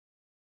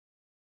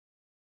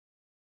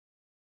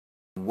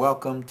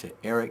Welcome to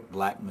Eric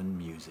Blackmon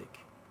Music.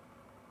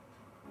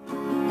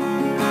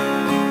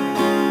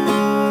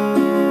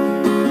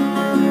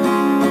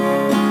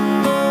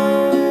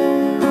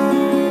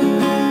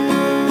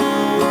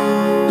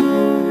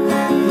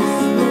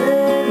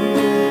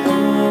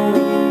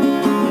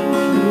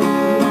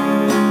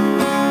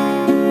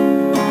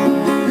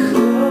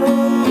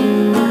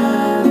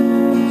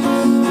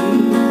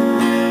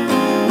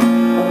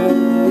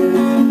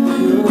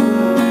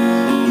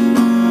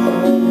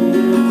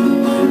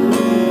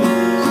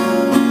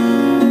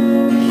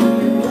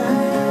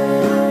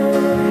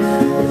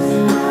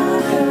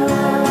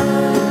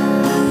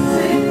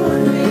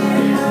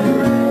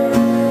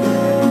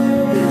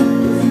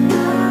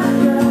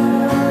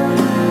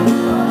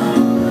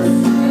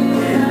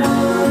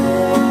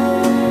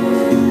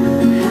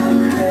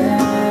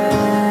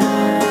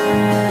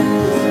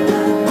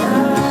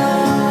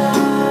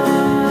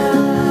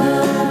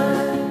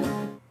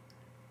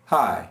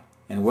 Hi,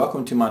 and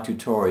welcome to my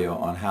tutorial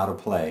on how to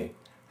play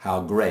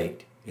How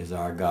Great Is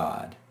Our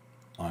God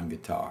on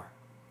guitar.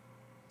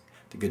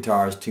 The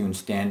guitar is tuned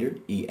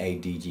standard E, A,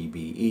 D, G,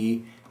 B,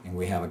 E, and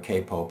we have a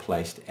capo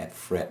placed at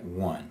fret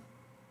 1.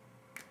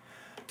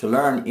 To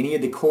learn any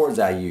of the chords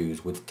I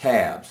use with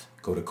tabs,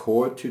 go to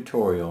chord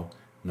tutorial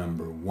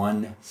number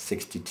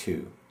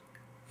 162,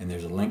 and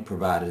there's a link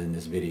provided in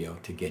this video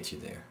to get you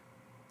there.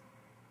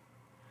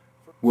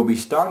 We'll be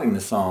starting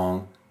the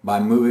song by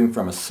moving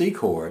from a C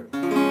chord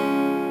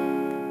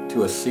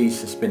to a C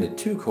suspended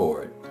 2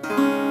 chord,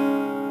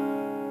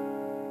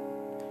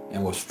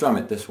 and we'll strum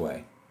it this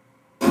way.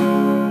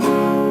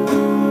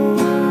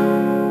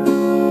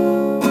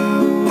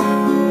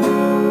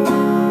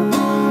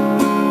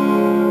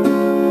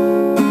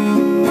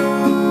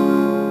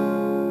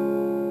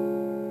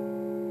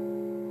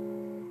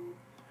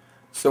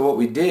 So what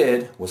we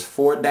did was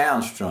 4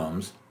 down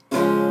strums, a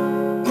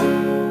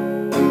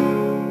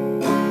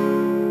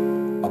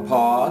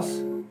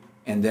pause,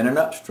 and then an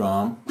up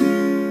strum,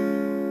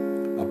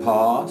 a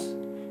pause,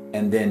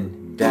 and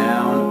then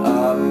down,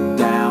 up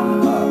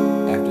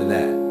after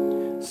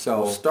that.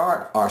 So we'll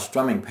start our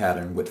strumming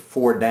pattern with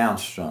 4 down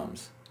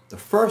strums. The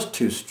first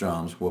 2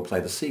 strums will play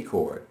the C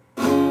chord.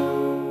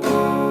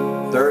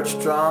 3rd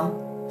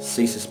strum,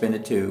 C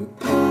suspended 2.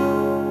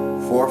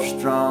 4th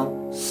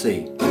strum,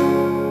 C.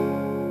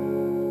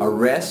 A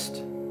rest,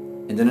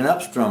 and then an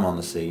up strum on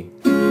the C.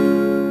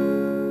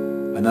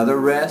 Another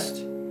rest,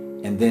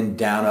 and then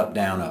down, up.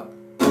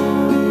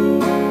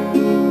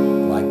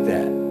 Like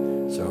that.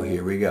 So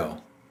here we go.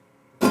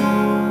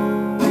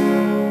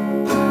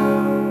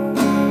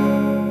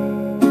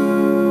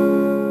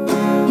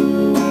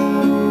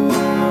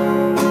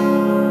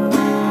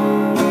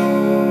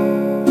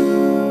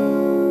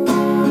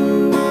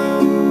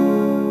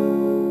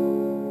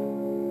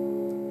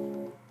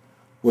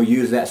 We'll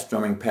use that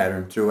strumming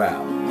pattern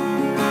throughout.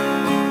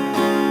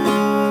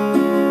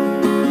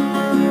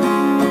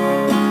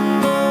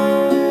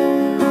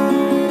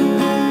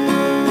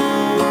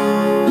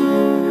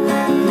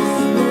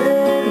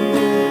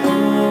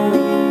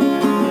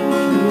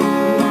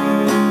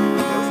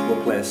 First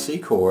we'll play a C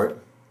chord.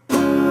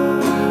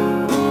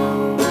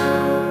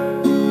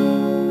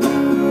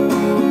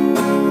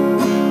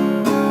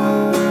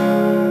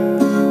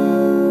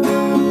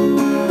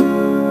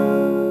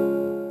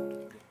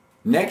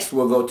 Next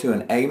we'll go to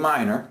an A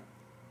minor,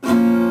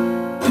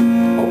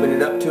 open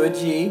it up to a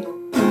G,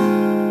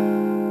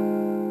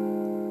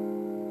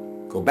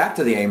 go back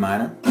to the A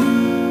minor,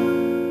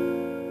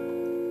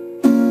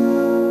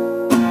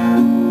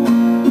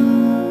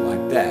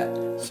 like that.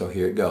 So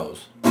here it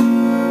goes.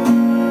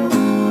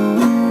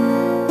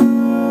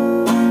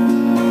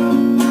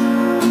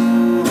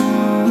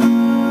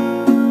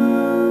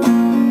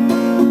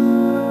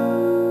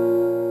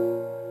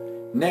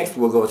 Next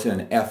we'll go to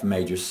an F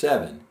major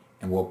 7.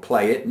 And we'll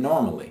play it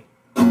normally.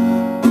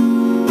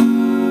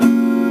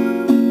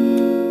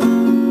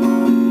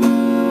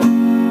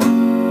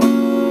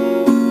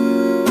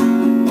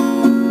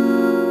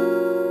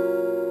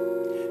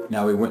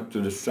 Now we went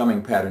through the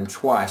strumming pattern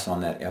twice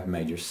on that F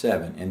major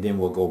 7, and then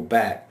we'll go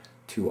back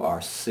to our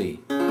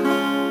C. And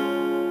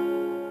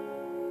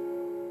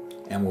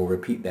we'll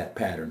repeat that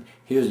pattern.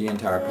 Here's the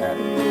entire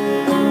pattern.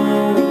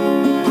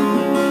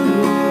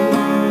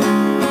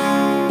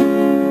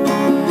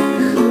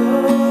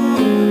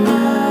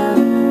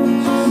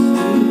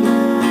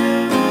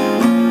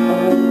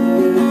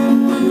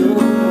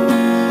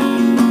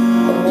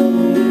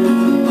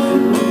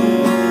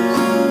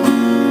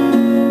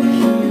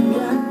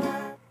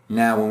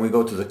 Now when we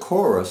go to the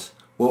chorus,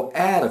 we'll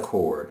add a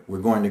chord. We're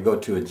going to go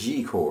to a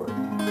G chord.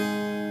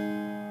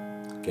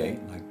 Okay,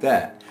 like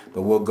that.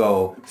 But we'll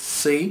go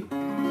C.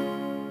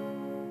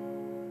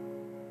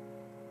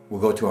 We'll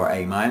go to our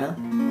A minor.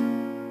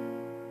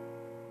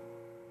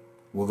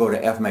 We'll go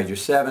to F major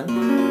 7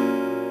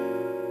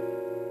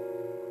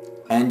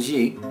 and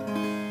G,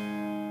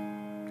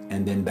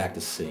 and then back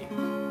to C.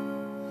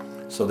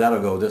 So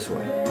that'll go this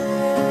way.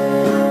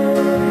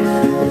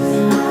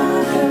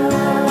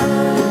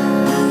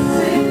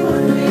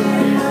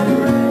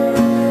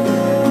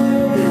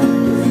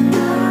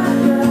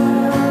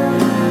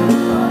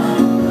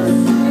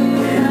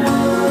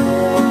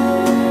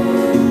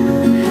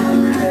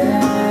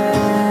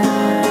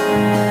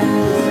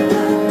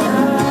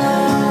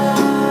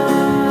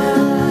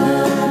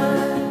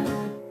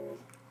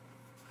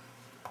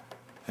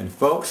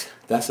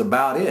 that's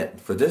about it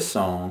for this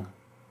song.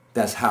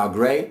 That's How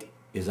Great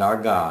Is Our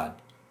God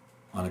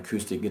on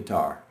acoustic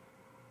guitar.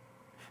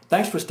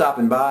 Thanks for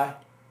stopping by,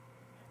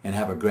 and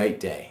have a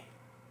great day.